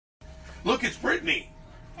Look, it's Brittany.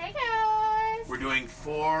 Hey guys. We're doing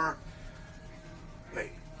four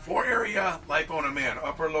area lipo on a man,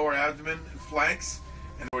 upper, lower abdomen, and flanks,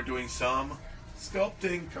 and we're doing some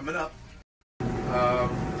sculpting coming up.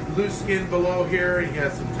 Loose skin below here, and he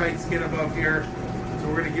has some tight skin above here. So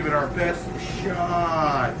we're going to give it our best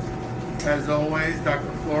shot. As always,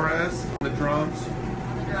 Dr. Flores on the drums.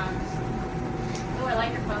 The drums. Oh, I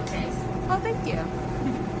like your phone case. Oh, thank you.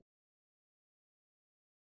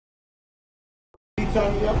 Can you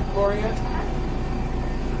tell me up, Gloria?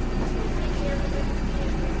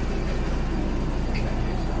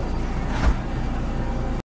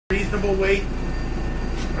 Reasonable weight.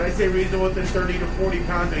 When I say reasonable, within 30 to 40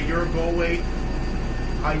 pounds of your goal weight.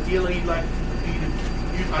 Ideally,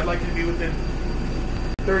 I'd like you to be within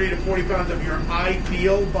 30 to 40 pounds of your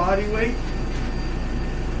ideal body weight.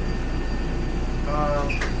 A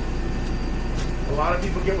lot of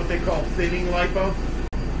people get what they call thinning lipo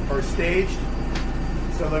or staged.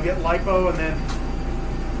 So they'll get lipo and then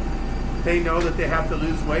they know that they have to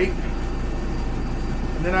lose weight.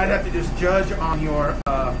 And then I'd have to just judge on your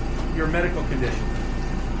medical condition.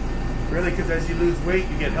 Really, because as you lose weight,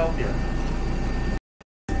 you get healthier.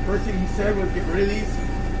 First thing he said was get rid of these.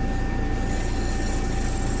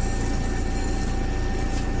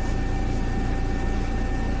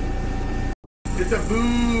 It's a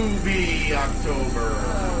booby October.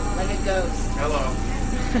 Oh, like a ghost. Hello.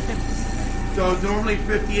 So it's normally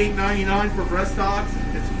 $58.99 for breast dogs.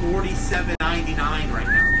 It's $47.99 right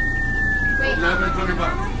now. Wait, $1,100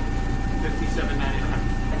 bucks. $57.99.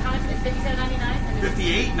 But how much is $57.99?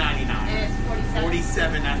 $58.99. And it's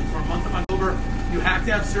 $47. $47.99 for a month of October. You have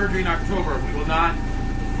to have surgery in October. We will not.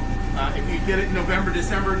 If you get it in November,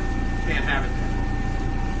 December, can't have it.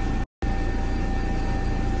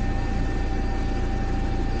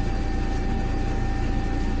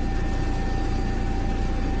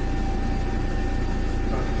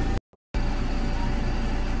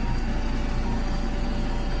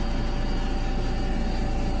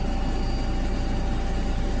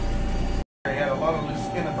 He had a lot of loose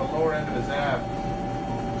skin at the lower end of his ab.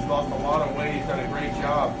 He's lost a lot of weight. He's done a great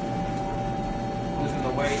job losing the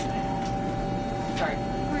weight. Sorry.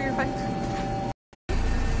 Oh, you're fine.